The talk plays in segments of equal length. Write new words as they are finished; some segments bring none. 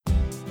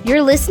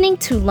You're listening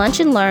to Lunch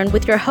and Learn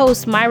with your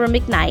host, Myra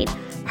McKnight,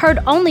 heard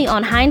only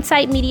on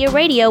Hindsight Media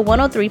Radio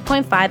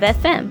 103.5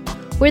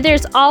 FM, where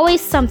there's always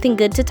something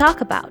good to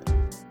talk about.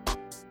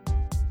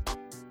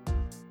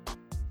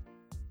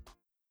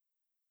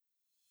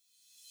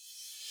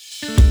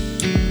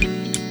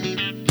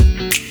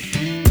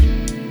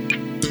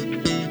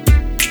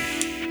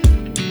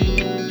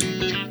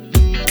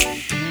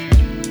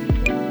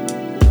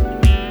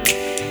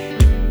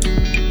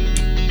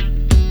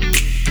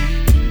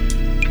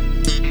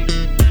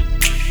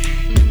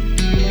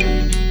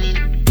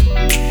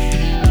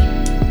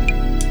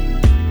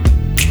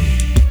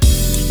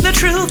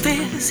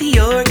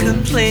 You're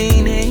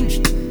complaining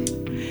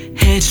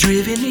has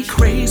driven me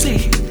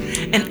crazy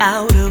and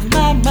out of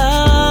my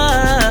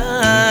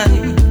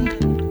mind.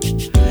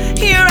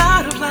 You're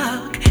out of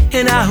luck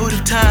and out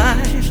of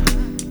time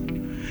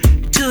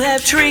to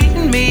have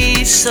treated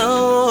me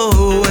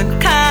so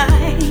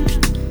unkind.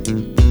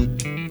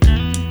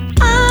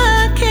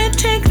 I can't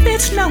take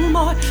this no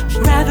more,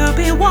 rather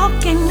be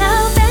walking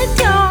out that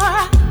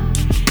door.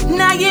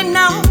 Now you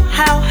know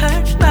how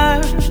hurt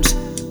burns.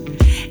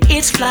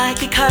 It's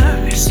like a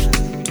curse,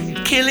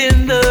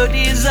 killing the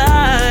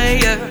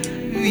desire.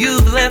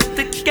 You've left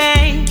the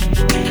game,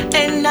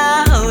 and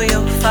now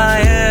you're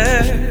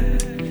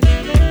fired.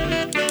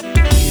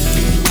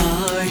 You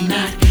are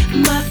not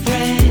my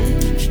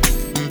friend.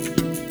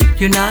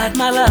 You're not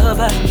my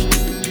lover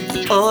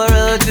or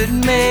a good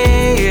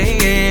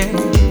man.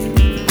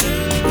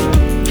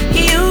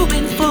 You've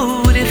been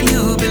fooled if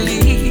you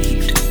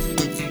believed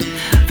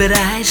that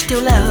I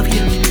still love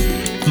you,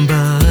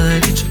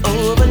 but it's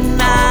over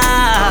now.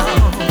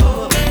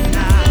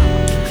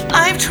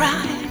 I've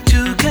tried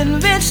to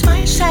convince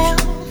myself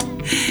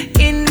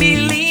in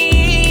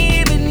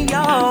believing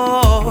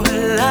your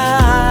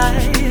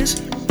lies.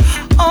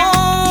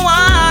 Oh,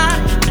 why?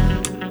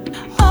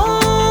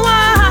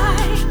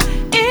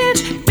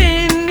 It's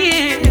been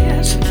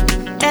years,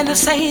 and the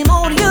same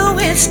old you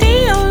is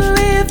still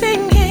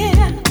living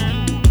here.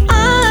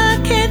 I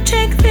can't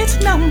take this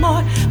no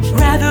more,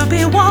 rather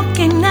be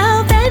walking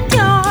out that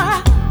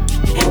door.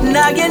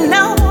 Now you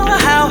know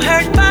how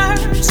hurt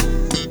burns.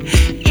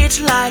 It's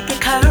like a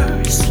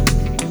curse,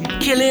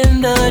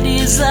 killing the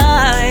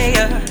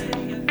desire.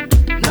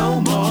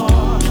 No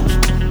more.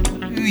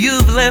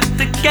 You've left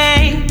the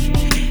game,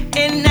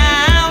 and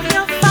now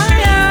you're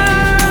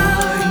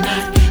fired. You're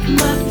not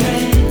my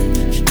friend.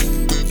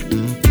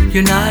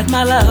 You're not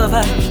my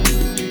lover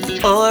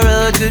or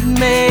a good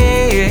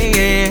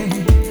man.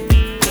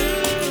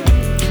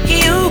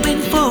 You've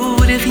been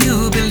fooled if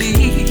you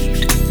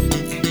believed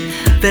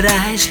that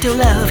I still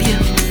love you,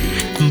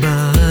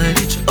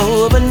 but it's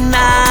over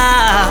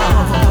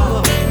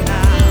now.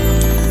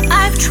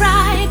 I've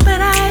tried,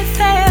 but I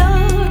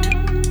failed.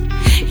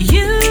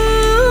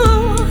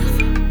 You've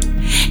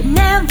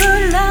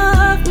never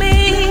loved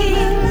me.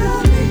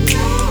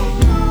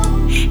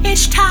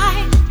 It's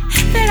time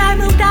that I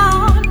moved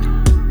on,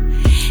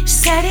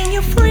 setting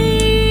you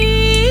free.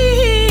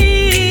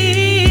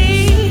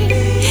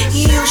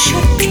 You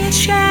should be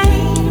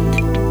ashamed,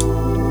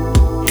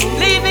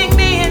 leaving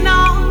me in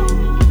all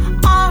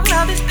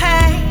of this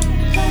pain,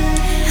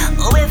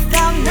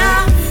 without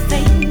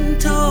nothing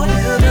to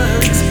ever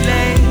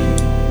explain.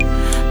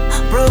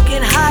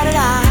 Broken hearted I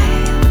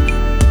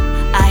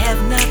have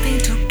nothing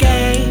to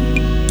gain,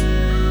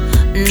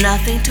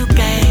 nothing to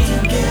gain.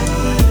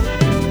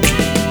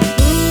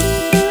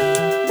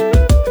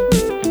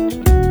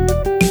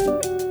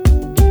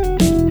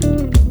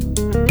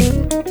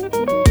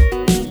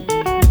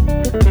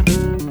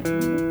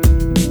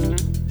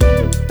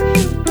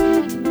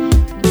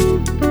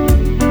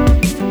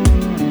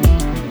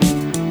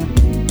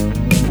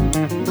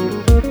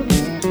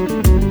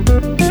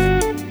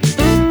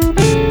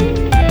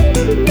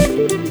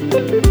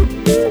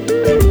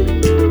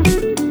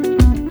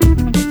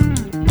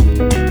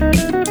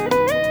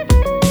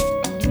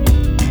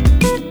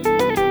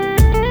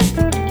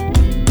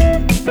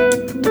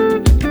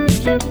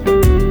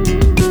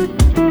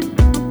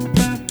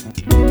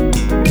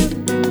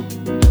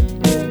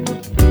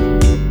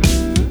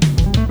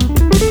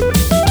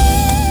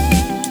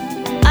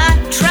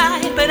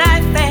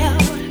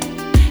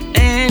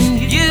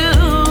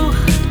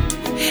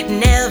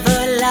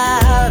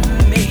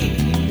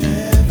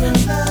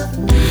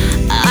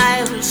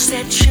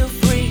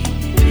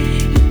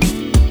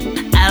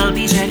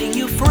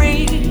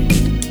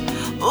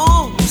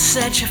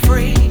 Set you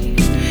free.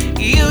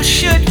 You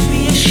should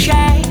be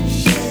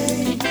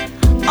ashamed.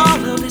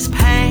 All of this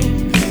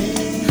pain,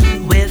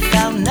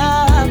 without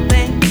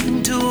nothing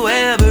to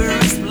ever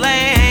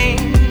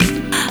explain.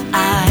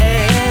 I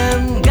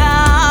am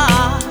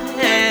God,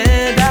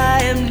 and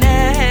I am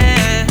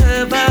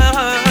never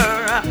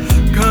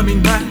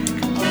coming back.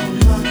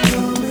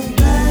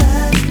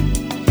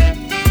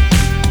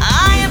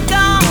 I am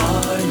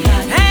gone,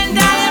 and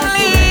I am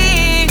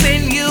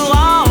leaving you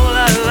all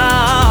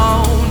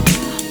alone.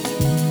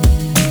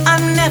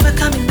 I'm never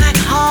coming back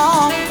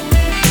home.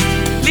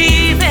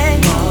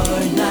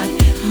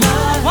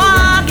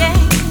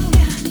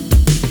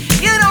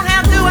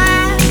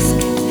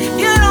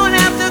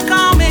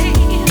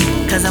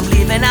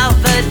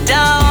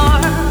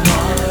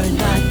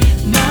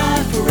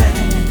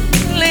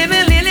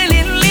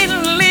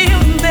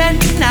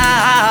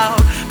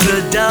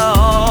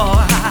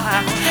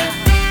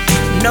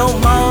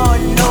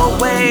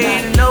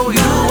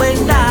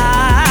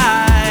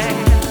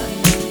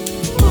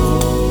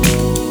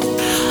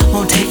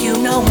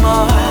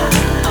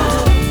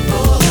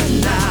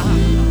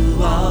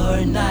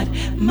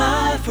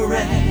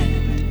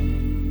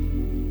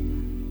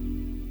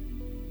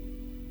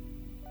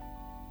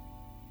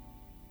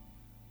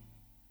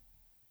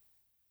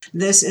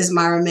 This is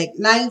Myra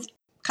McKnight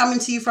coming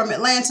to you from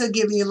Atlanta,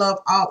 giving you love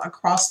all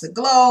across the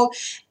globe.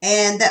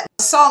 And that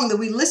song that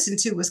we listened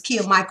to was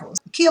Kia Michaels.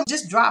 Kia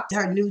just dropped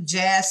her new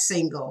jazz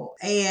single,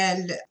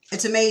 and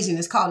it's amazing.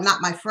 It's called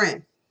Not My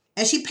Friend.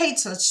 And she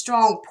paints a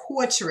strong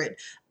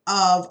portrait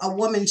of a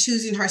woman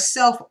choosing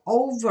herself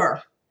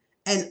over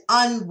an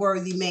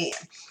unworthy man.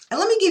 And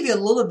let me give you a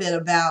little bit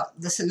about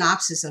the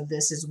synopsis of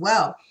this as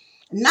well.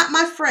 Not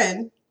My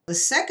Friend, the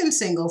second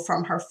single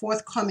from her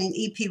forthcoming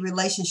EP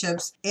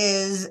Relationships,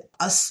 is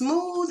a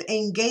smooth,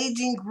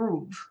 engaging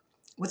groove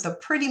with a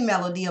pretty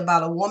melody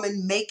about a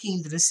woman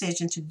making the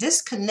decision to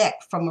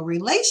disconnect from a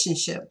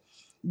relationship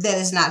that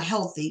is not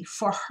healthy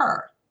for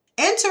her.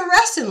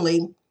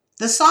 Interestingly,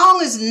 the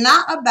song is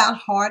not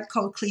about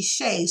hardcore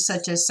cliches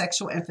such as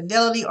sexual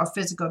infidelity or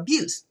physical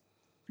abuse.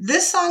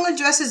 This song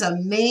addresses a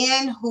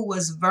man who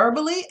was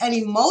verbally and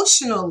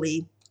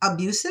emotionally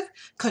abusive,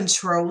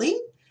 controlling,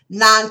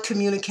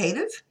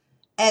 non-communicative,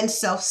 and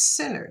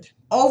self-centered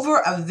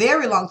over a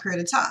very long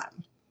period of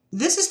time.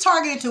 This is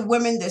targeted to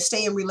women that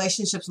stay in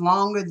relationships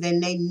longer than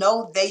they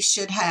know they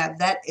should have.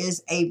 That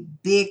is a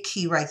big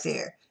key right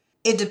there.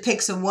 It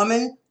depicts a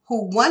woman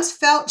who once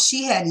felt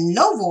she had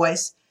no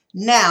voice,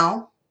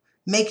 now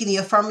making the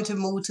affirmative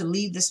move to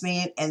leave this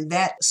man and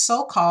that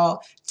so-called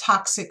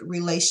toxic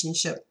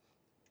relationship.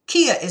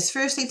 Kia is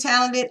fiercely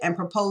talented and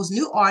proposed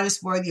new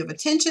artists worthy of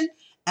attention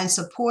and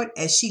support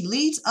as she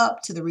leads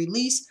up to the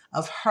release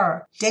of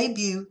her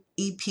debut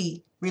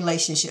EP,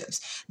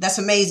 Relationships. That's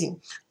amazing.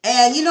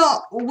 And you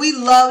know, we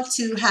love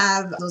to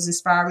have those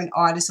inspiring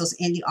artists, those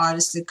indie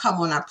artists to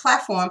come on our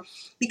platform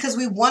because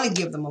we want to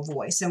give them a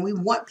voice and we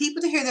want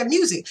people to hear their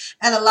music.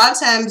 And a lot of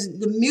times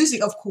the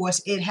music, of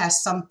course, it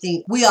has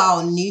something we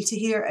all need to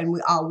hear and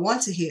we all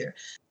want to hear.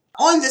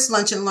 On this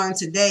Lunch and Learn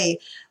today,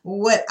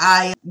 what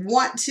I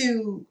want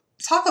to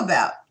talk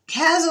about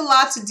has a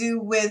lot to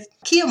do with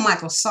Kia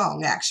Michaels'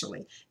 song,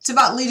 actually. It's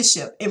about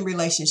leadership in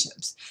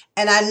relationships.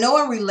 And I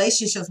know in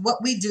relationships,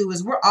 what we do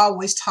is we're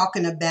always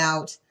talking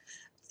about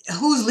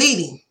who's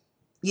leading,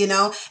 you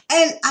know.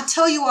 And I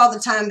tell you all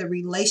the time that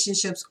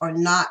relationships are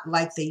not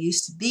like they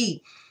used to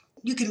be.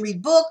 You can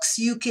read books,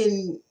 you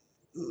can,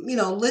 you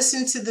know,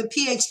 listen to the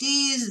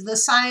PhDs, the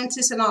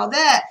scientists and all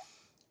that.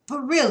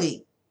 But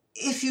really,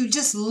 if you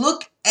just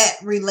look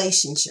at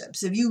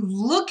relationships, if you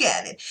look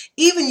at it,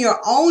 even your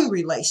own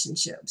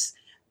relationships,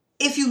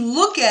 if you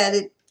look at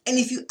it and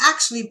if you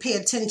actually pay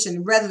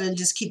attention rather than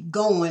just keep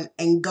going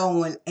and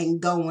going and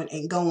going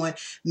and going,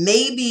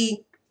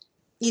 maybe,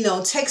 you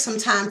know, take some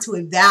time to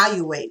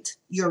evaluate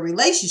your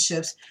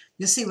relationships,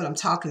 you'll see what I'm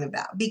talking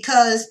about.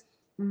 Because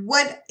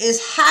what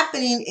is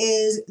happening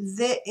is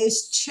that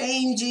it's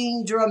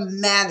changing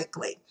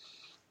dramatically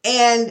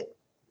and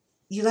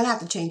you're going to have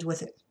to change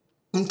with it.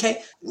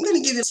 Okay, I'm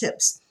going to give you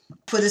tips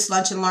for this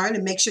Lunch and Learn,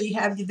 and make sure you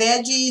have your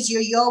veggies,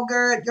 your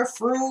yogurt, your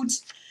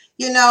fruits,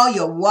 you know,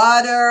 your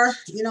water,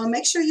 you know,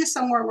 make sure you're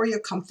somewhere where you're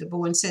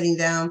comfortable and sitting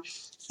down.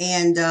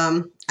 And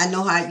I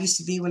know how it used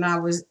to be when I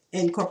was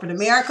in corporate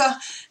America,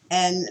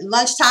 and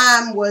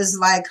lunchtime was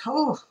like,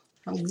 oh,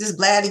 I'm just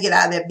glad to get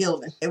out of that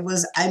building. It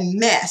was a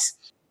mess.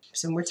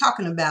 So we're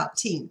talking about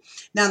team.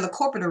 Now in the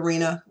corporate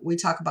arena, we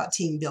talk about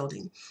team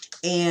building,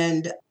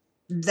 and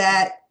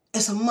that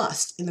is a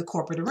must in the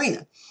corporate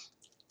arena.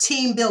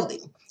 Team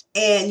building.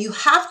 And you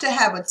have to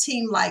have a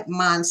team-like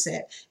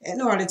mindset in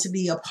order to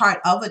be a part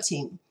of a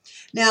team.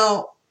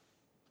 Now,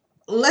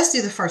 let's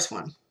do the first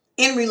one.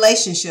 In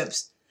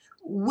relationships,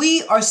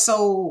 we are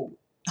so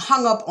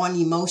hung up on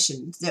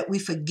emotions that we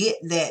forget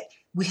that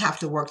we have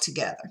to work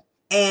together.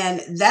 And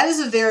that is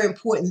a very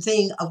important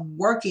thing of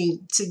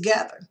working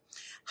together.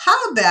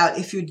 How about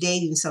if you're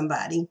dating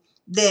somebody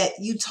that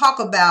you talk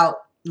about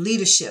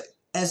leadership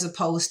as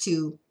opposed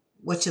to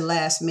what your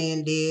last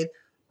man did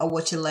or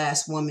what your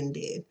last woman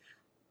did?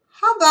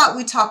 How about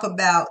we talk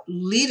about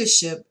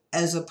leadership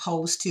as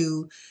opposed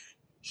to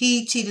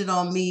he cheated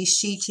on me,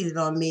 she cheated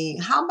on me?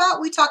 How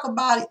about we talk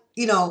about,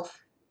 you know,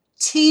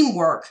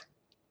 teamwork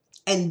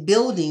and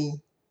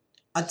building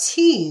a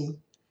team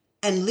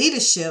and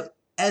leadership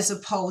as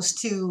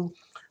opposed to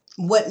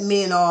what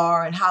men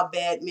are and how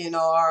bad men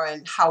are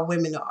and how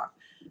women are?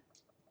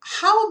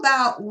 How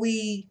about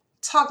we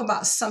talk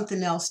about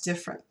something else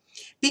different?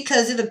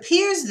 Because it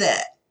appears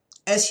that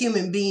as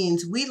human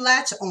beings, we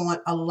latch on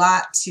a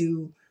lot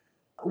to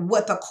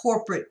what the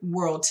corporate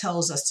world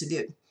tells us to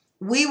do.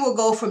 We will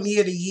go from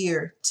year to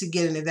year to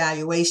get an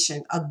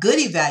evaluation, a good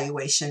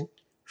evaluation,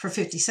 for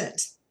 50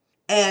 cents.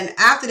 And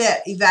after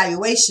that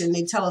evaluation,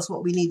 they tell us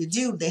what we need to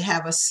do. They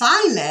have us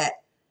sign that,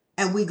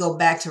 and we go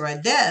back to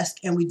our desk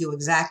and we do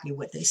exactly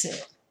what they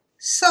said.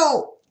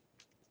 So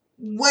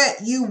what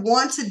you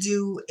want to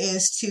do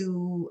is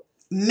to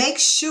make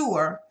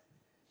sure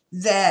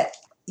that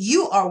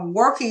you are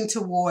working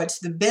towards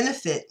the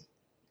benefit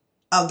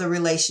of the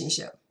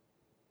relationship.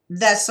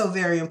 That's so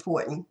very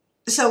important.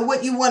 So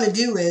what you want to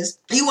do is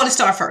you want to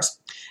start first.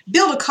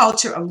 Build a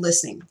culture of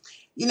listening.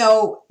 You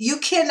know, you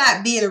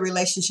cannot be in a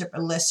relationship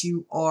unless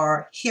you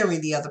are hearing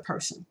the other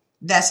person.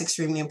 That's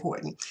extremely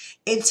important.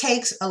 It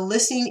takes a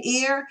listening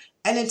ear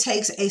and it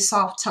takes a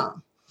soft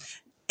tongue.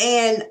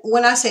 And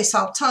when I say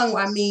soft tongue,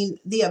 I mean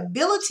the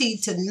ability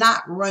to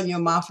not run your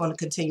mouth on a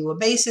continual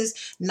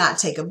basis, not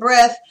take a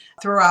breath,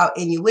 throw out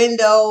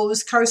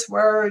innuendos, curse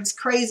words,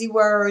 crazy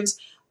words,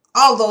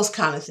 all those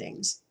kind of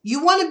things.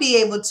 You want to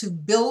be able to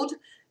build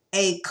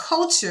a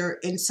culture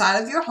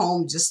inside of your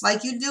home, just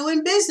like you do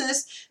in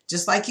business,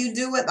 just like you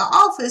do at the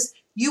office.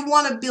 You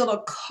want to build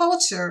a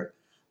culture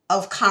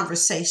of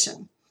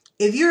conversation.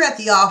 If you're at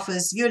the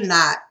office, you're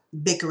not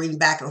bickering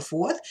back and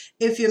forth.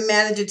 If your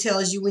manager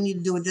tells you we need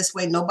to do it this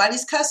way,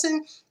 nobody's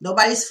cussing,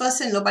 nobody's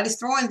fussing, nobody's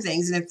throwing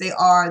things. And if they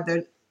are,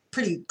 they're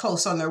pretty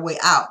close on their way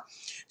out.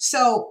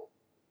 So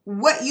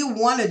what you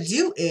want to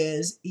do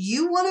is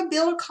you want to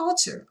build a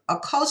culture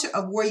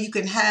of where you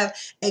can have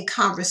a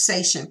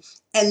conversation,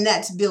 and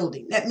that's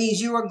building. That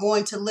means you are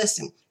going to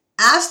listen.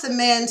 Ask the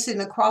man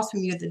sitting across from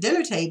you at the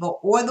dinner table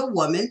or the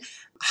woman,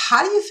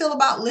 how do you feel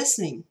about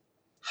listening?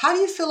 How do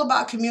you feel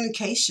about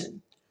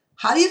communication?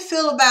 How do you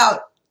feel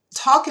about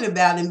talking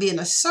about and being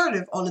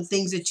assertive on the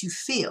things that you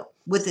feel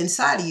within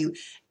inside of you?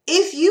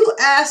 If you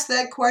ask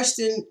that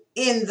question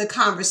in the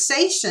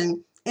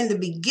conversation in the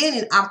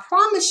beginning, I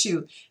promise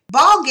you,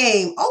 ball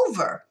game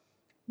over,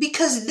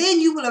 because then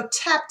you would have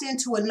tapped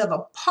into another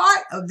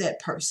part of that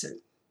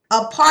person,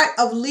 a part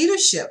of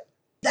leadership.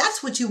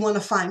 That's what you want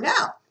to find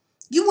out.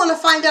 You want to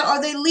find out,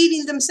 are they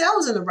leading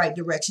themselves in the right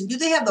direction? Do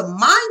they have the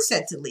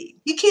mindset to lead?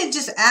 You can't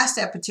just ask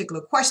that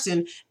particular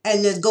question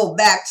and then go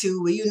back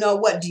to, well, you know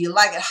what, do you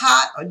like it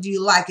hot or do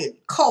you like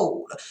it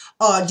cold?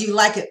 Or do you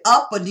like it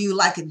up or do you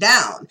like it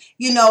down?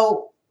 You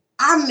know,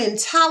 our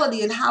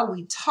mentality and how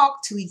we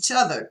talk to each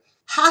other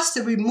has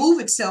to remove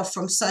itself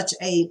from such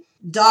a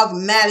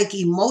dogmatic,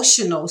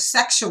 emotional,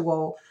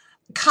 sexual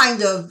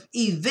kind of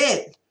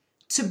event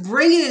to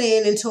bring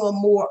it into a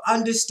more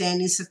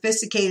understanding,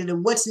 sophisticated,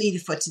 and what's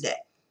needed for today.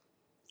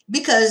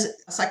 Because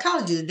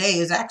psychology today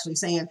is actually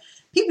saying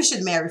people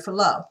should marry for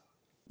love.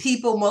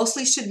 People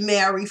mostly should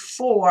marry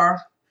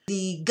for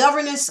the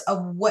governance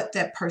of what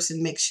that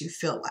person makes you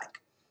feel like.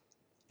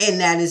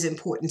 And that is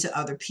important to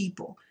other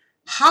people.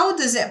 How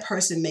does that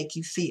person make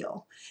you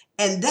feel?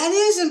 And that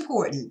is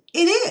important.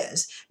 It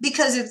is.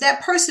 Because if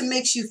that person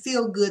makes you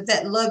feel good,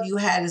 that love you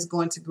had is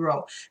going to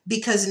grow.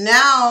 Because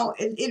now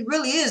it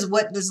really is,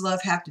 what does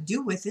love have to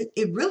do with it?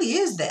 It really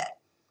is that.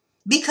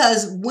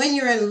 Because when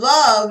you're in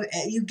love,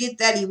 you get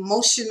that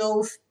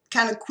emotional,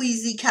 kind of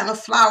queasy, kind of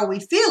flowery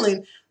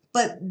feeling,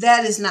 but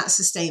that is not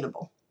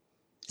sustainable.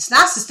 It's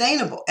not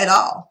sustainable at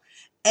all.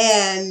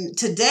 And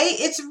today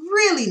it's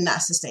really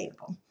not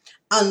sustainable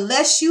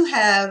unless you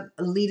have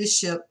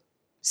leadership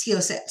skill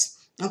sets.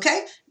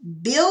 Okay?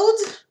 Build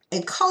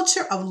a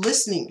culture of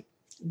listening.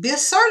 Be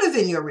assertive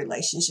in your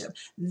relationship.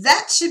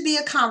 That should be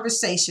a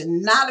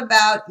conversation, not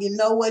about, you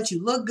know what,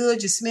 you look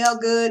good, you smell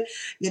good,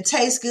 you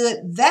taste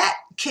good. That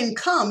can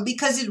come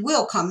because it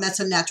will come. That's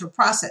a natural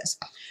process.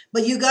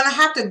 But you're going to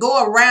have to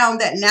go around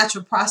that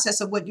natural process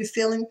of what you're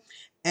feeling,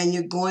 and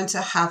you're going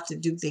to have to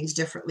do things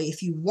differently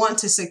if you want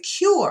to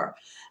secure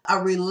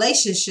a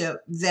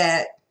relationship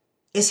that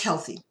is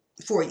healthy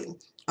for you.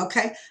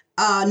 Okay?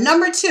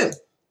 Number 2.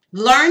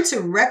 Learn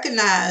to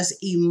recognize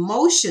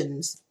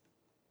emotions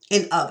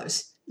in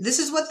others. This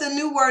is what the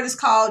new word is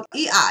called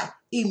EI,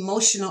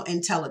 emotional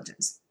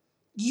intelligence.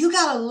 You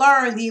got to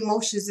learn the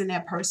emotions in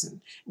that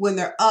person. When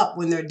they're up,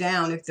 when they're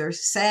down, if they're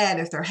sad,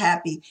 if they're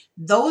happy.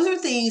 Those are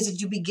things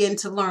that you begin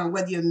to learn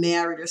whether you're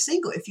married or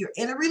single. If you're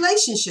in a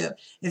relationship,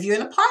 if you're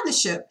in a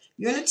partnership,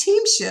 you're in a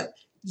teamship,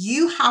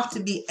 you have to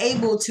be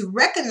able to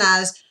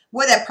recognize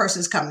where that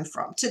person's coming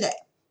from today.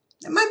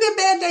 It might be a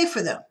bad day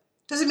for them.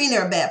 Doesn't mean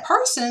they're a bad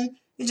person.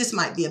 It just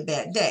might be a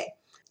bad day.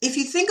 If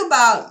you think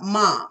about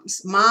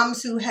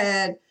moms who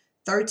had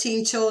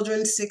 13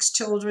 children, 6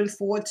 children,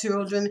 4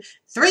 children,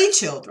 3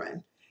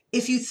 children,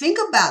 if you think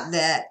about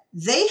that,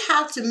 they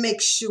have to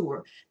make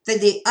sure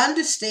that they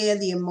understand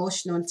the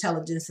emotional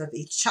intelligence of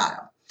each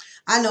child.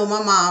 I know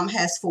my mom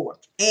has 4,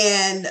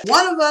 and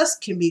one of us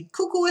can be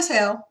cuckoo as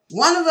hell.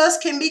 One of us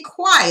can be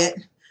quiet.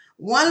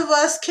 One of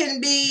us can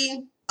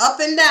be up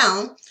and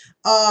down,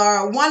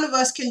 or one of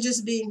us can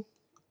just be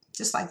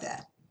just like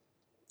that.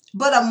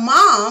 But a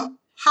mom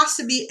has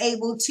to be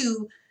able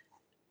to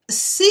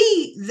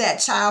see that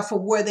child for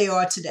where they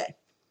are today.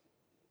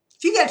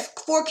 If you got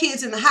 4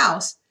 kids in the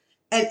house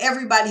and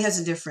everybody has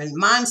a different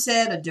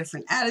mindset, a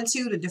different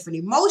attitude, a different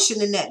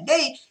emotion in that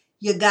day,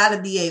 you got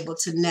to be able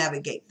to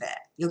navigate that.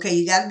 Okay,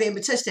 you got to be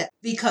able to touch that.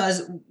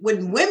 Because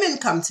when women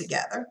come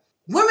together,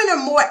 women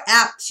are more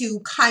apt to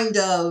kind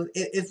of,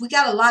 if we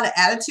got a lot of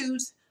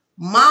attitudes,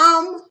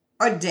 mom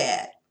or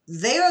dad,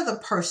 they are the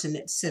person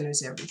that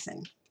centers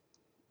everything.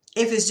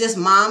 If it's just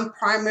mom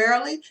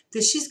primarily,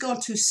 then she's going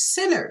to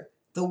center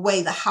the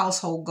way the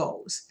household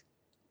goes.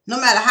 No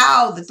matter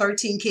how the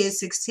 13 kids,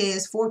 6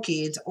 kids, 4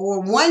 kids,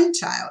 or 1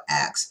 child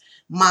acts,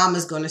 mom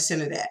is going to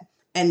center that,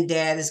 and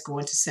dad is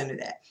going to center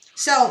that.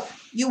 So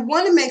you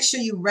want to make sure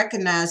you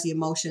recognize the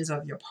emotions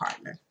of your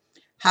partner.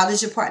 How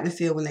does your partner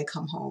feel when they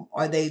come home?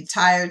 Are they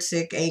tired,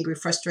 sick, angry,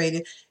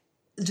 frustrated?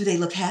 Do they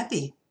look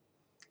happy?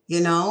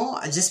 You know,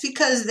 just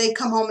because they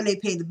come home and they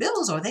pay the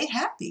bills, are they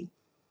happy?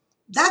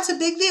 That's a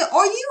big deal.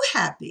 Are you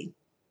happy?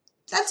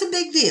 That's a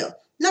big deal.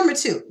 Number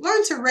 2,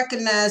 learn to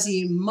recognize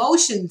the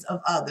emotions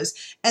of others.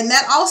 And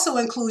that also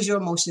includes your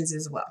emotions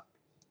as well.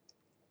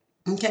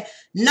 Okay.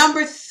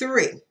 Number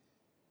 3,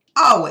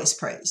 always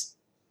praise.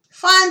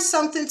 Find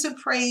something to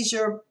praise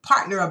your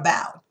partner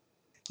about.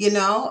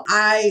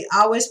 I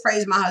always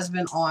praise my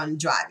husband on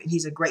driving.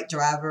 He's a great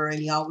driver and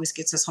he always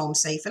gets us home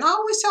safe. And I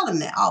always tell him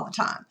that all the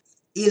time.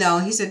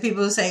 He said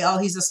people say, oh,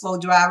 he's a slow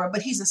driver,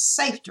 but he's a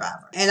safe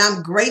driver. And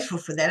I'm grateful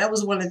for that. That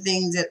was one of the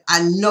things that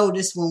I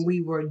noticed when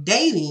we were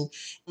dating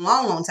a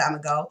long, long time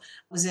ago,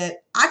 was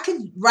that I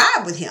could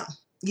ride with him,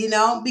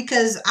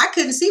 because I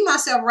couldn't see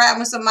myself riding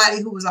with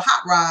somebody who was a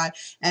hot rod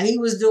and he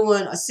was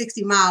doing a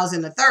 60 miles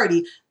in a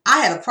 30. I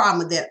had a problem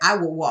with that. I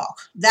would walk.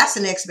 That's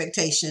an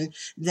expectation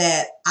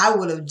that I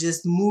would have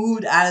just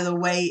moved out of the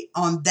way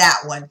on that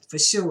one for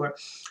sure.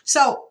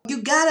 So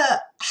you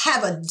gotta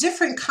have a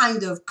different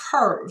kind of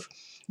curve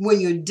when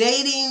you're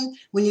dating,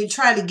 when you're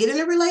trying to get in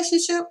a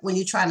relationship, when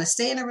you're trying to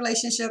stay in a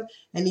relationship,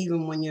 and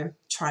even when you're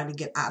trying to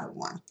get out of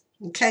one.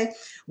 Okay?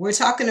 We're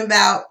talking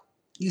about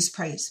use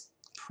praise.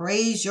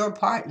 Praise your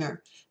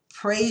partner.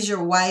 Praise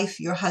your wife,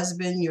 your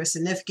husband, your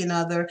significant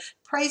other.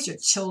 Praise your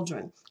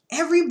children.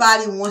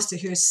 Everybody wants to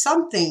hear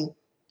something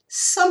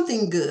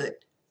good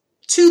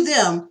to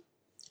them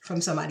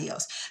from somebody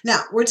else.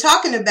 Now, we're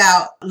talking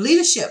about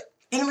leadership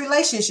in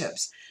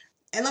relationships.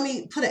 And let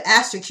me put an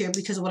asterisk here,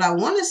 because what I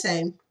want to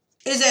say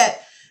is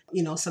that,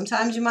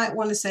 sometimes you might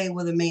want to say,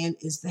 well, the man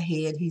is the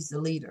head, he's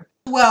the leader.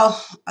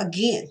 Well,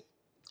 again,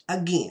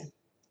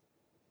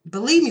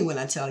 believe me when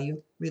I tell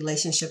you,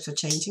 relationships are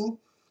changing.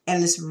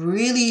 And it's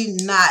really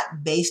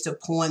not based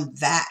upon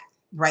that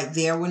right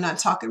there. We're not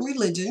talking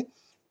religion.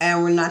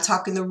 And we're not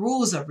talking the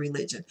rules of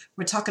religion.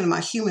 We're talking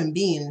about human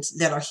beings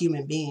that are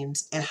human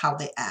beings and how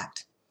they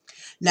act.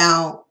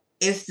 Now,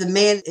 if the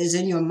man is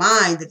in your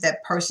mind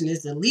that person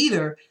is the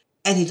leader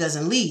and he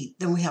doesn't lead,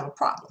 then we have a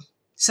problem.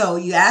 So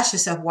you ask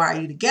yourself, why are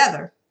you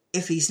together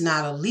if he's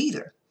not a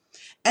leader?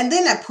 And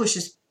then that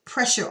pushes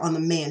pressure on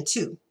the man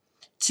too.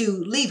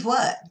 To lead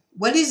what?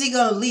 What is he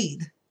going to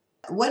lead?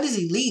 What is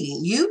he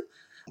leading? You?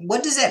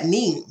 What does that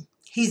mean?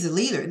 He's the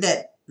leader.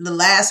 That the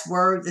last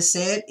word that's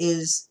said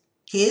is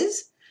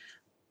his?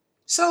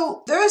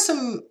 So there are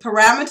some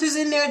parameters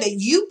in there that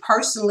you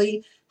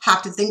personally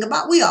have to think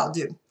about. We all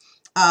do.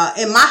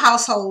 In my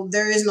household,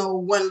 there is no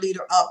one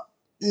leader up.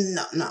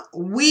 No.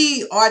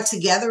 We are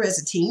together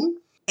as a team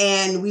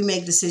and we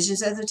make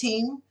decisions as a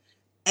team.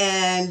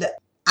 And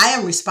I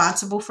am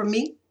responsible for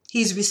me.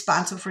 He's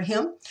responsible for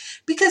him.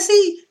 Because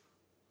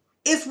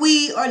if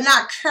we are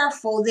not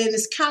careful, then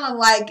it's kind of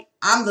like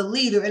I'm the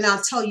leader and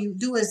I'll tell you,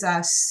 do as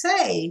I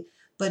say,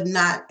 but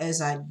not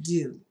as I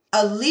do.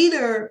 A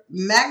leader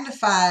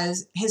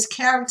magnifies his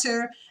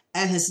character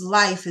and his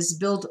life is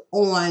built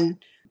on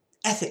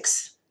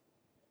ethics.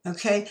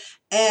 Okay.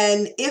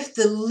 And if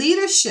the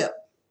leadership,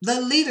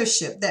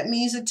 that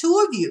means the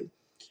two of you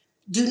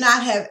do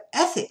not have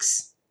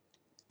ethics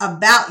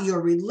about your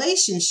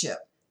relationship,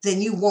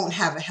 then you won't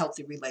have a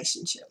healthy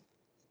relationship.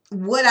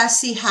 What I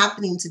see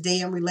happening today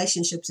in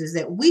relationships is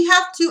that we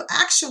have to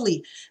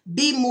actually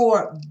be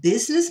more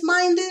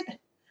business-minded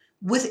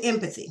with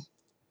empathy.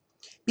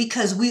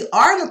 Because we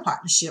are in a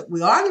partnership,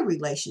 we are in a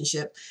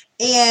relationship.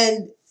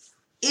 And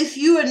if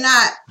you are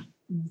not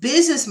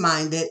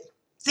business-minded,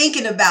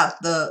 thinking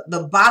about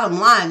the bottom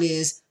line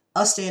is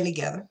us staying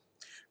together,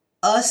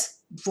 us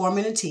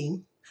forming a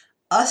team,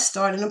 us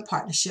starting a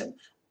partnership,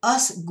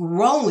 us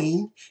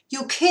growing.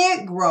 You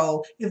can't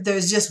grow if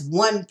there's just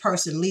one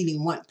person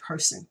leading one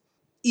person.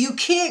 You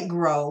can't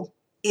grow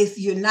if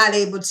you're not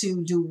able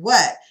to do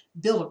what?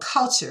 Build a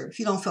culture. If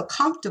you don't feel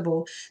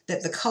comfortable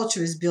that the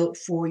culture is built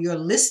for your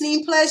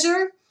listening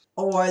pleasure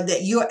or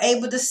that you're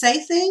able to say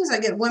things. I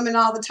get women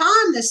all the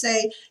time that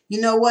say, you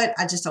know what?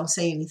 I just don't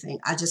say anything.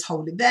 I just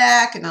hold it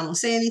back and I don't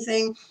say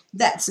anything.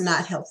 That's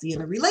not healthy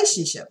in a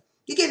relationship.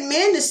 You get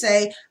men to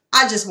say,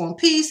 I just want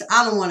peace.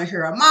 I don't want to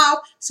hear a mouth,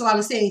 so I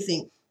don't say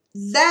anything.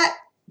 That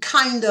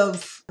kind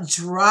of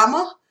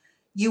drama,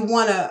 you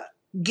want to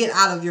get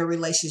out of your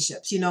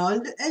relationships,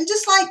 and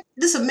just like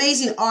this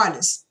amazing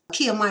artist,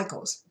 Kia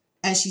Michaels,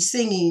 and she's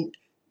singing,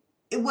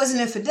 it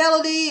wasn't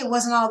infidelity, it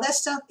wasn't all that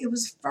stuff, it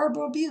was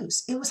verbal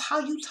abuse. It was how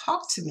you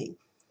talk to me,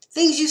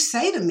 things you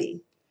say to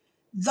me.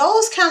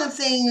 Those kind of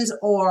things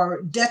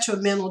are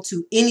detrimental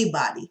to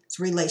anybody's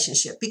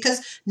relationship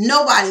because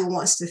nobody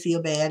wants to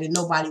feel bad and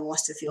nobody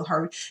wants to feel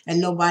hurt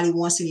and nobody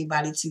wants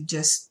anybody to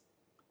just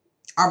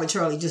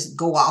arbitrarily just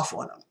go off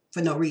on them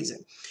for no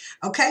reason.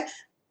 Okay?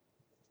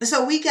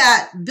 So we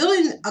got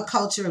building a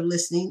culture of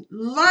listening,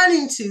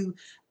 learning to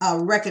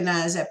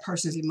recognize that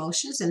person's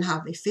emotions and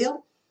how they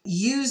feel.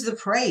 Use the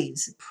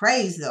praise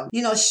them,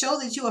 show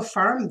that you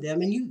affirm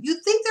them and you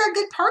think they're a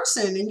good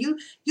person and you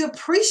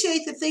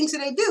appreciate the things that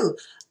they do.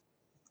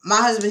 My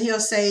husband, he'll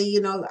say,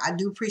 I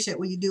do appreciate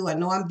what you do. I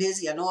know I'm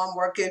busy. I know I'm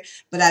working,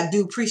 but I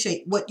do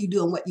appreciate what you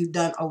do and what you've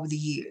done over the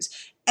years.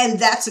 And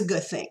that's a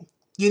good thing.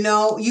 You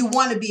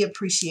want to be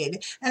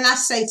appreciated. And I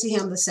say to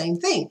him the same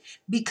thing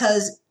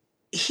because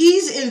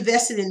he's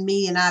invested in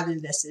me and I've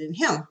invested in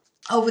him.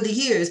 over the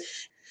years.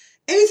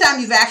 Anytime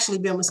you've actually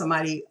been with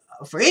somebody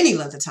for any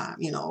length of time,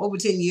 over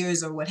 10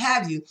 years or what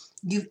have you,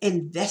 you've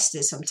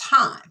invested some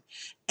time.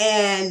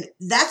 And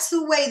that's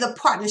the way the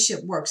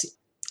partnership works.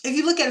 If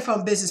you look at it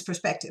from a business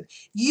perspective,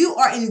 you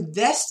are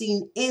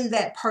investing in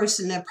that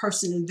person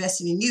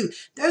investing in you.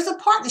 There's a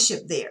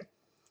partnership there.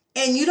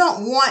 And you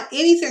don't want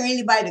anything or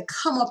anybody to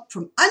come up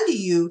from under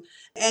you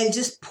and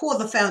just pull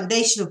the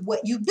foundation of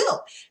what you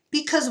built.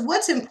 Because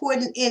what's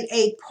important in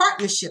a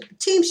partnership,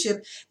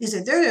 teamship, is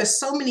that there are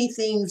so many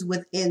things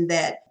within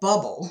that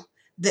bubble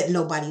that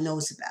nobody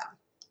knows about.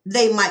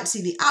 They might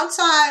see the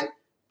outside,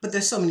 but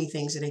there's so many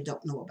things that they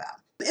don't know about.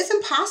 It's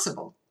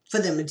impossible for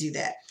them to do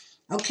that.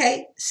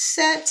 Okay,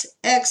 set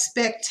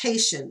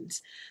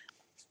expectations.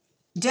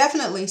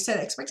 Definitely set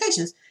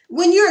expectations.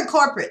 When you're in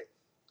corporate,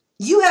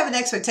 you have an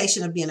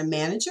expectation of being a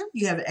manager.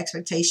 You have an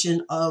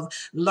expectation of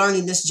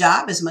learning this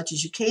job as much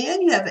as you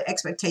can. You have an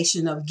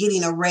expectation of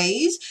getting a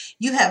raise.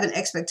 You have an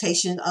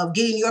expectation of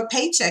getting your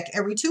paycheck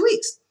every 2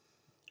 weeks.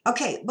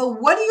 Okay,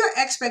 but what are your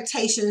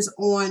expectations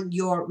on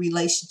your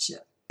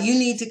relationship? You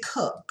need to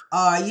cook.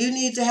 You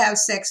need to have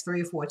sex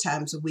 3 or 4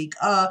 times a week.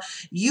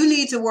 You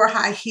need to wear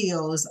high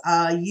heels.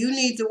 You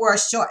need to wear a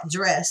short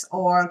dress,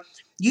 or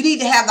you need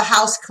to have the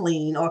house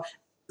clean, or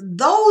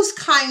those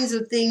kinds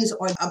of things,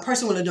 or a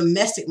person with a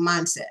domestic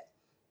mindset.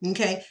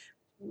 Okay.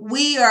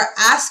 We are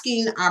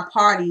asking our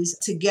parties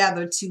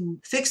together to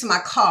fix my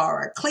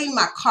car or clean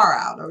my car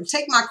out or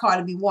take my car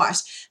to be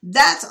washed.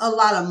 That's a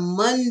lot of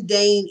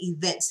mundane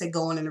events that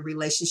go on in a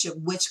relationship,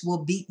 which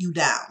will beat you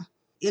down.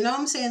 You know what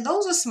I'm saying?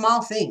 Those are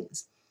small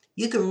things.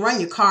 You can run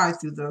your car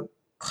through the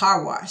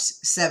car wash,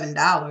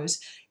 $7.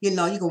 You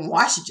can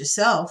wash it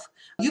yourself.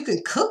 You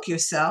can cook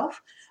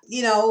yourself,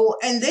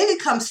 and then it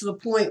comes to the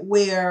point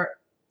where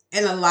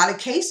in a lot of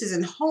cases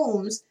in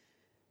homes,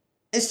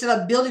 instead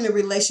of building a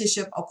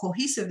relationship of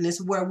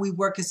cohesiveness where we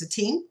work as a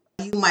team,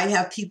 you might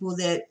have people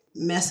that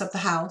mess up the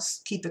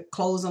house, keep the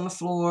clothes on the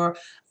floor,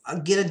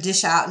 get a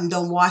dish out and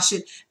don't wash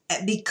it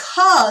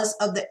because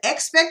of the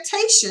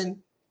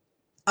expectation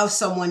of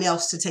someone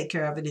else to take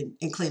care of it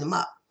and clean them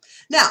up.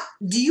 Now,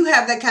 do you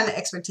have that kind of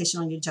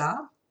expectation on your job?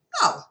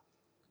 No.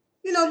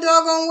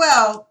 Doggone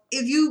well,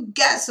 if you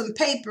got some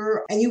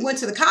paper and you went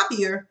to the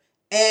copier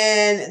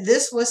and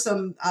this was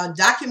some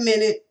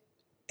documented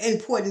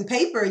important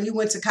paper and you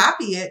went to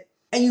copy it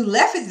and you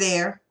left it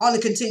there on a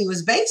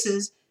continuous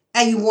basis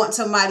and you want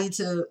somebody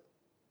to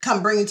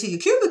come bring it to your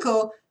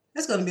cubicle,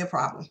 that's going to be a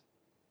problem.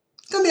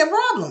 It's going to be a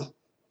problem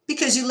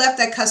because you left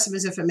that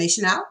customer's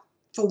information out,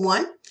 for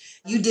one.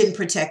 You didn't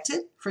protect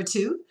it, for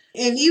two.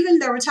 And even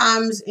there were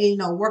times,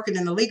 working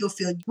in the legal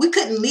field, we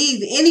couldn't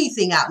leave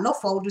anything out. No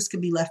folders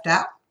could be left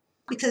out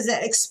because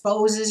that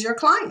exposes your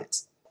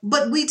clients.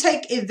 But we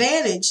take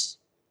advantage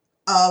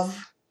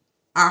of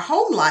our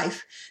home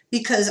life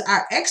because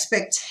our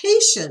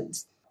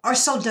expectations are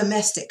so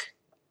domestic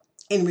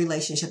in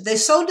relationship. They're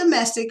so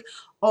domestic,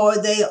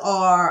 or they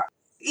are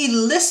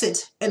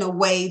illicit in a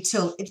way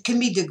till it can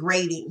be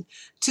degrading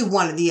to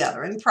one or the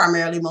other, and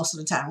primarily most of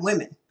the time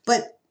women.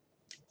 But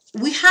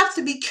we have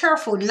to be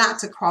careful not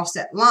to cross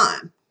that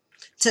line.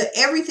 To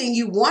everything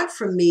you want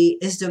from me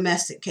is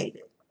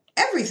domesticated.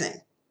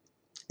 Everything.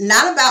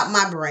 Not about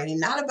my brain,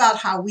 not about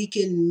how we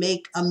can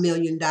make $1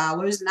 million,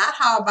 not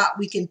how about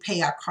we can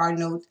pay our car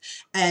note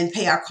and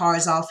pay our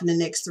cars off in the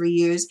next 3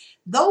 years.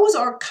 Those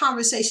are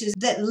conversations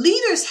that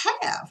leaders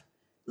have.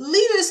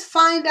 Leaders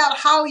find out,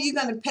 how are you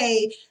going to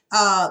pay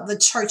the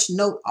church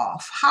note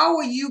off? How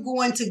are you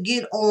going to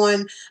get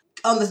on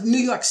the New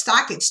York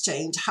Stock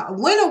Exchange?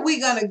 When are we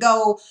going to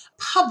go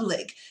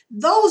public?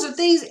 Those are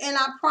things, and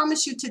I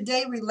promise you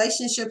today,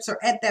 relationships are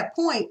at that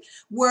point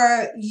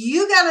where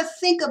you got to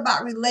think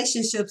about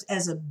relationships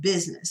as a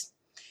business.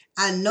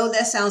 I know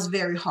that sounds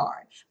very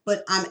hard,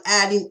 but I'm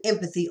adding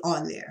empathy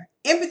on there.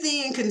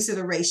 Empathy and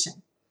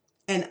consideration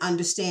and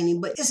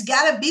understanding, but it's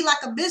got to be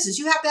like a business.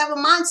 You have to have a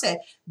mindset.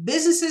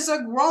 Businesses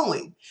are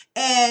growing.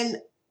 And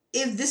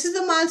if this is the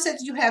mindset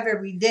that you have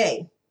every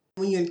day,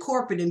 when you're in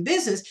corporate and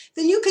business,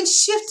 then you can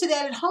shift to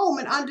that at home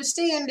and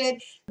understand that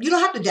you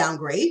don't have to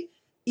downgrade.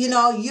 You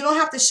don't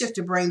have to shift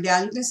your brain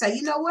down. You can say,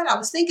 you know what? I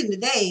was thinking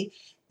today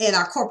in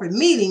our corporate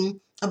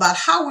meeting about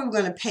how we were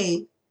going to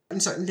pay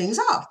certain things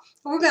off.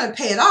 We're going to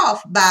pay it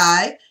off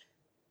by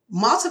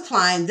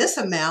multiplying this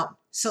amount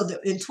so that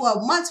in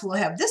 12 months we'll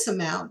have this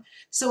amount.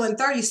 So in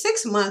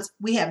 36 months,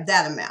 we have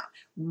that amount.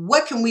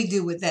 What can we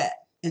do with that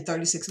in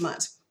 36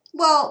 months?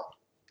 Well,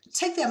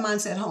 take that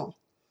mindset home.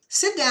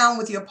 Sit down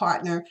with your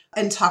partner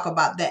and talk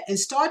about that and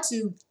start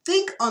to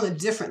think on a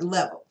different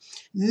level.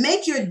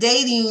 Make your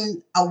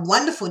dating a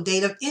wonderful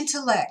date of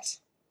intellect.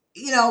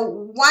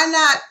 Why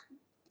not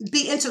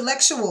be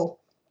intellectual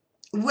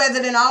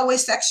rather than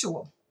always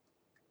sexual?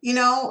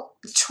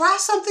 Try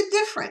something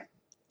different.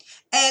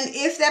 And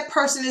if that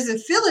person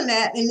isn't feeling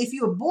that, and if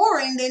you're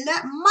boring, then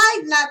that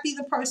might not be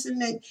the person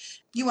that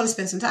you want to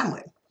spend some time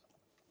with.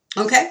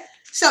 Okay?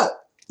 So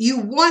you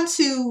want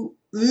to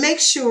make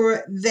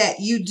sure that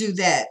you do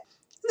that.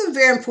 The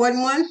very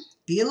important one,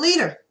 be a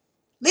leader.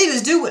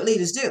 Leaders do what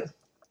leaders do.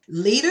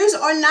 Leaders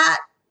are not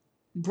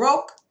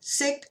broke,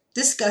 sick,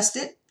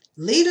 disgusted.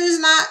 Leaders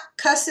not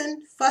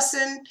cussing,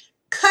 fussing,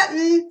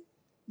 cutting,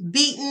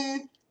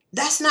 beating.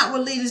 That's not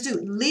what leaders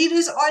do.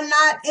 Leaders are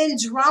not in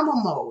drama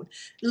mode.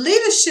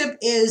 Leadership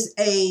is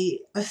a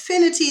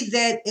affinity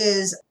that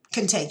is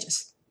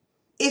contagious.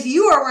 If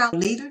you are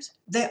around leaders,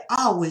 they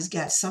always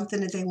got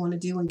something that they want to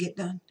do and get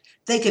done.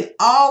 They can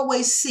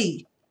always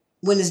see.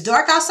 When it's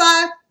dark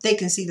outside, they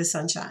can see the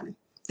sun shining.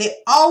 They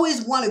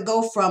always want to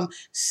go from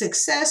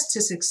success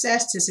to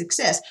success to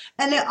success.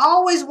 And they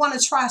always want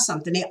to try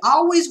something. They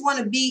always want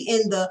to be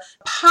in the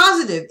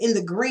positive, in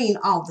the green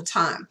all the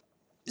time.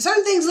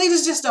 Certain things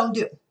leaders just don't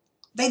do.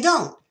 They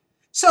don't.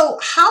 So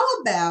how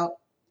about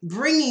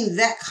bringing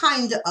that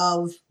kind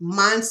of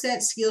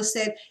mindset, skill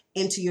set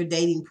into your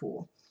dating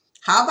pool?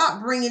 How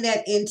about bringing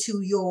that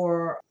into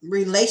your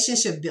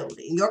relationship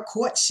building, your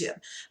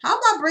courtship? How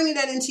about bringing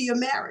that into your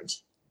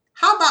marriage?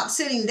 How about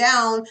sitting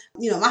down?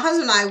 My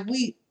husband and I,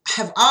 we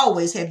have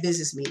always had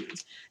business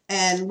meetings,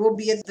 and we'll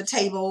be at the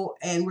table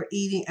and we're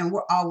eating and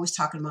we're always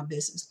talking about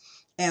business,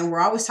 and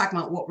we're always talking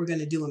about what we're going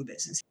to do in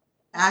business.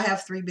 I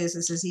have 3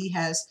 businesses. He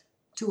has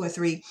 2 or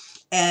 3,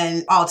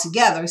 and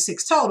altogether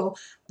 6 total,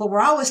 but we're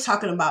always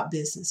talking about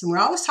business and we're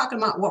always talking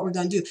about what we're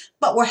going to do,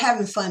 but we're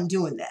having fun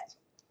doing that.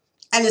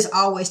 And it's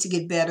always to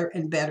get better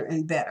and better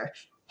and better.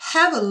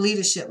 Have a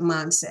leadership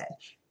mindset.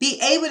 Be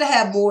able to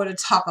have more to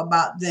talk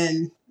about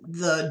than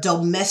the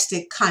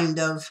domestic kind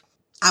of,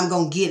 I'm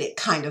going to get it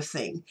kind of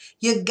thing.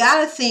 You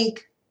got to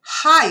think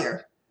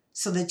higher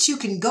so that you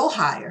can go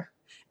higher.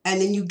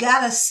 And then you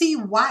got to see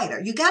wider.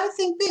 You got to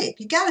think big.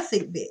 You got to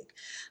think big.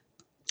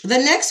 The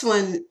next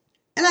one,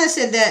 and I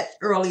said that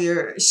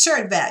earlier,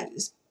 shared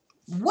values.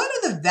 What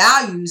are the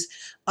values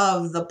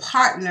of the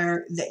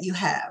partner that you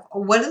have?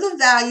 Or what are the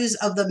values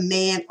of the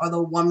man or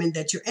the woman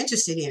that you're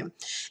interested in?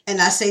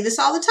 And I say this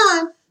all the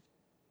time.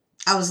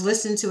 I was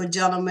listening to a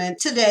gentleman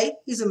today.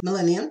 He's a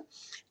millennial.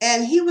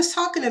 And he was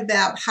talking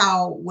about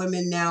how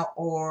women now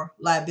are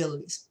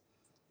liabilities.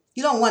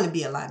 You don't want to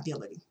be a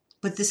liability.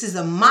 But this is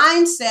a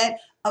mindset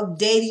of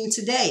dating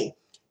today,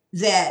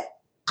 that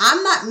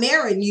I'm not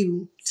marrying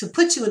you to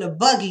put you in a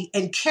buggy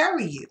and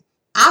carry you.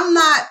 I'm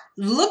not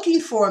looking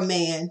for a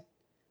man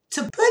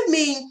to put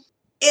me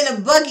in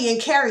a buggy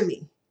and carry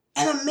me.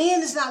 And a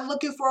man is not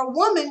looking for a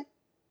woman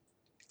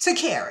to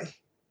carry.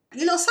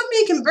 Some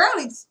men can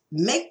barely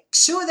make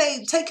sure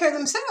they take care of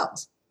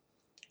themselves.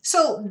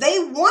 So they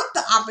want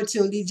the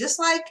opportunity, just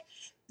like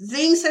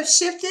things have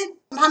shifted.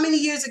 How many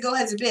years ago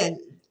has it been?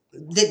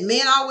 Did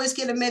men always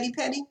get a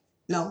mani-pedi?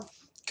 No.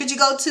 Could you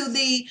go to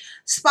the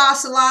spa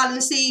salon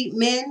and see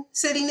men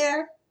sitting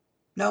there?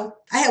 No.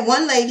 I had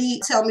one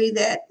lady tell me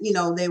that,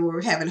 they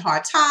were having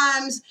hard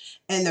times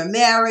in their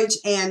marriage.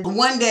 And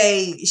one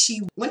day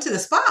she went to the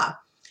spa.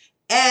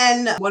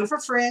 And one of her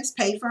friends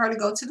paid for her to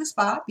go to the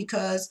spa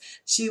because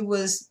she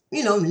was,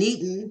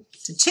 needing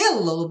to chill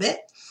a little bit.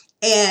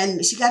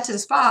 And she got to the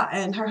spa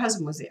and her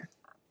husband was there.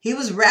 He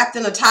was wrapped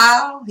in a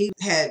towel. He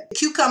had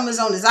cucumbers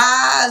on his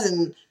eyes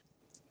and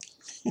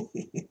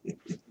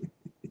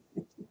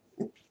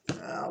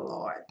oh,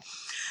 Lord.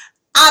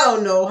 I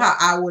don't know how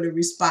I would have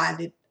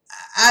responded.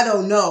 I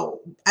don't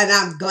know. And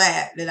I'm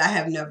glad that I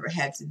have never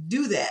had to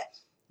do that.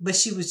 But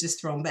she was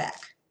just thrown back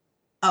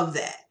of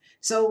that.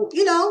 So,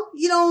 you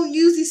don't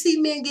usually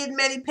see men getting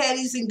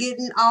mani-pedis and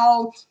getting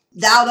all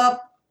dialed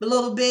up a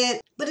little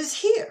bit. But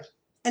it's here.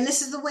 And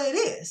this is the way it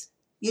is.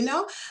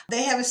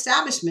 They have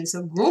establishments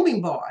of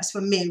grooming bars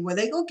for men where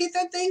they go get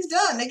their things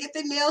done. They get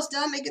their nails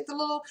done. They get the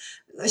little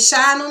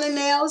shine on their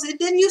nails. It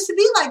didn't used to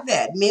be like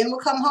that. Men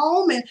would come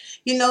home and,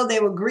 they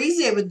were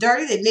greasy. They were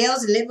dirty. Their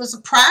nails, and it was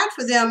a pride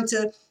for them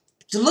to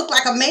look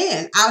like a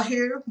man out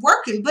here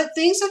working. But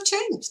things have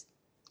changed.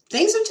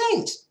 Things have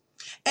changed.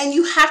 And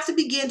you have to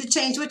begin to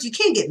change what you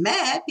can't get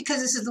mad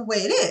because this is the way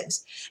it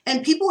is.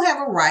 And people have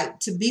a right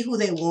to be who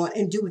they want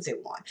and do what they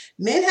want.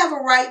 Men have a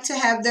right to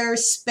have their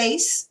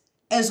space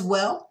as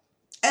well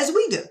as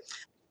we do.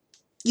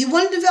 You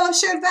want to develop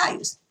shared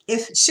values.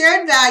 If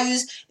shared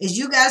values is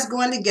you guys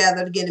going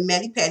together to get a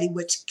mani-pedi,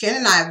 which Ken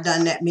and I have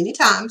done that many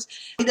times.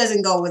 He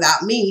doesn't go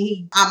without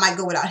me. I might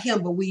go without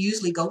him, but we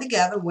usually go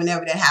together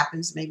whenever that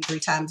happens, maybe 3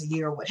 times a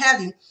year or what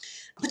have you.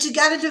 But you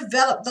got to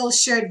develop those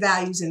shared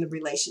values in the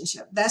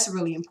relationship. That's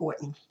really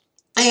important.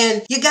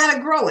 And you got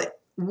to grow it.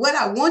 What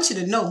I want you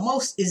to know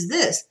most is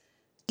this.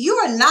 You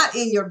are not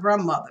in your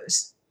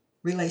grandmother's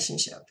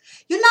relationship.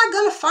 You're not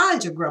going to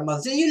find your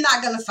grandmother's, and you're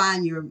not going to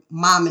find your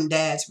mom and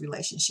dad's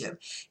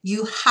relationship.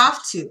 You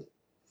have to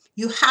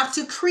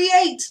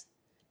create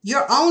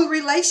your own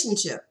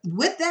relationship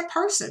with that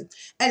person.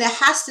 And it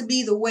has to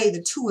be the way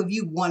the two of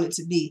you want it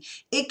to be.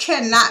 It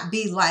cannot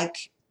be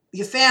like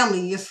your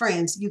family, your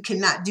friends. You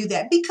cannot do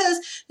that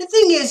because the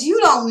thing is, you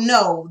don't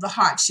know the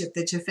hardship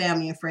that your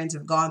family and friends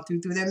have gone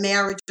through their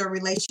marriage or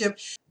relationship.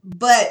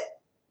 But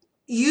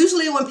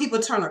usually when people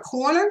turn a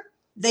corner,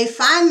 they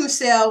find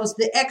themselves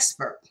the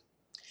expert.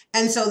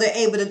 And so they're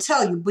able to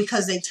tell you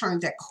because they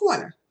turned that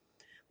corner.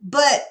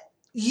 But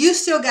you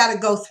still got to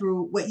go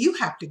through what you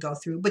have to go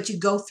through, but you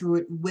go through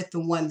it with the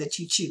one that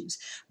you choose,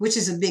 which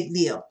is a big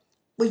deal.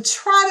 We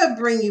try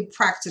to bring you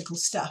practical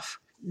stuff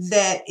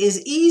that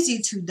is easy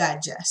to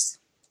digest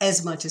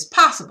as much as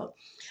possible.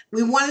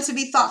 We want it to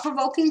be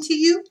thought-provoking to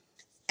you,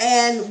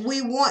 and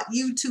we want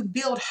you to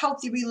build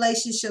healthy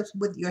relationships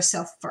with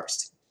yourself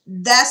first.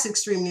 That's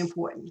extremely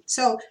important.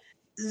 So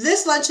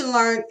this Lunch and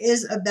Learn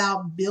is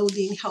about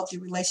building healthy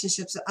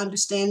relationships and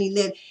understanding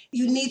that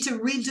you need to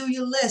redo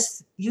your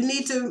list. You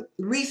need to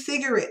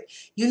refigure it.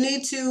 You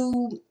need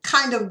to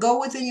kind of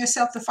go within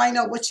yourself to find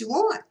out what you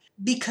want,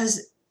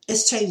 because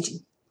it's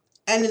changing.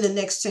 And in the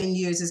next 10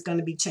 years, it's going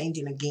to be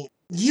changing again.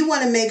 You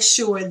want to make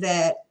sure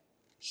that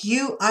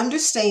you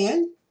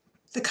understand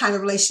the kind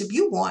of relationship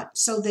you want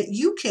so that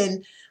you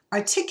can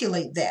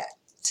articulate that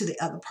to the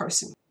other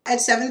person. At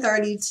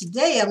 7:30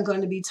 today, I'm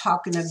going to be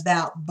talking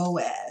about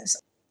Boaz.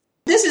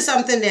 This is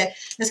something that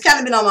has kind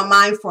of been on my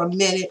mind for a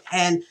minute,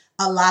 and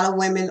a lot of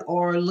women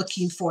are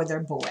looking for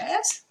their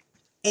Boaz.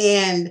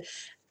 And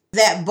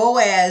that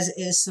Boaz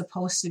is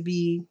supposed to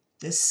be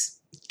this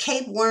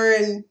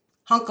cape-wearing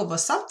hunk of a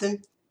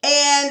something.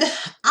 And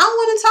I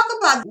want to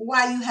talk about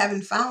why you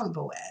haven't found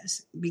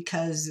Boaz,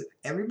 because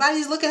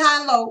everybody's looking high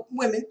and low,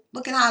 women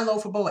looking high and low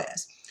for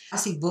Boaz. I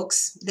see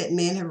books that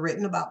men have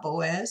written about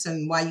Boaz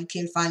and why you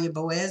can't find your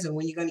Boaz and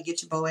when you're going to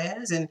get your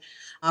Boaz. And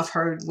I've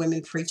heard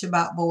women preach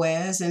about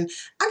Boaz, and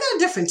I got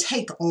a different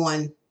take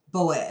on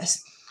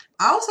Boaz.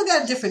 I also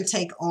got a different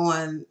take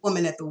on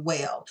Woman at the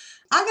Well.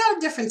 I got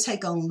a different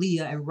take on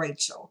Leah and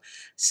Rachel.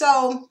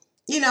 So,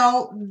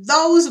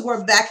 those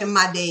were back in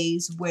my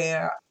days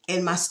where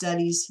in my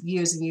studies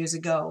years and years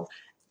ago,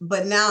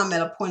 but now I'm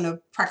at a point of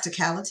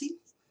practicality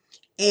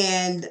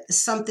and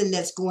something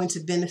that's going to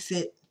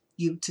benefit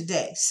you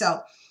today.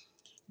 So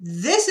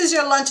this is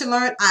your Lunch and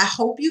Learn. I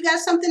hope you got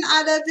something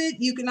out of it.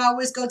 You can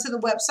always go to the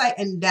website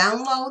and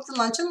download the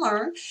Lunch and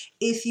Learn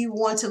if you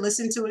want to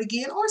listen to it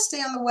again, or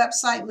stay on the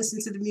website,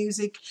 listen to the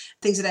music,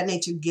 things of that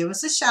nature. Give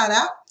us a shout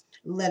out.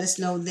 Let us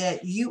know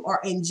that you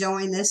are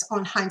enjoying this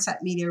on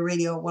Hindsight Media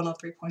Radio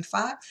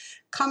 103.5,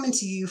 coming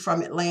to you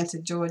from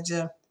Atlanta,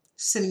 Georgia,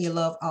 sending your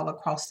love all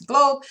across the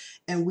globe.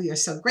 And we are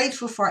so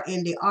grateful for our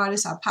indie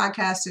artists, our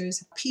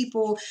podcasters,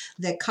 people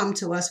that come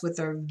to us with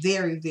their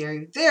very,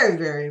 very, very,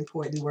 very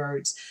important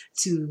words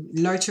to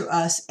nurture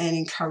us and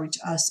encourage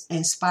us,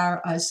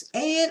 inspire us,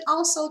 and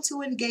also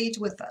to engage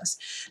with us.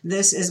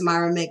 This is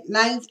Myra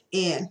McKnight,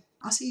 and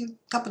I'll see you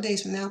a couple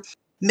days from now.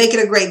 Make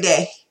it a great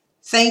day.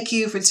 Thank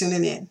you for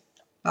tuning in.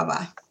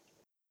 Bye-bye.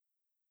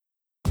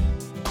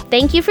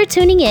 Thank you for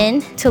tuning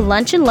in to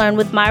Lunch and Learn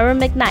with Myra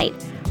McKnight,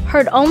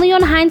 heard only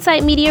on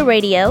Hindsight Media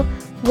Radio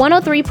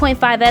 103.5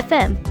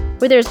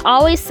 FM, where there's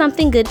always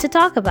something good to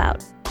talk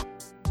about.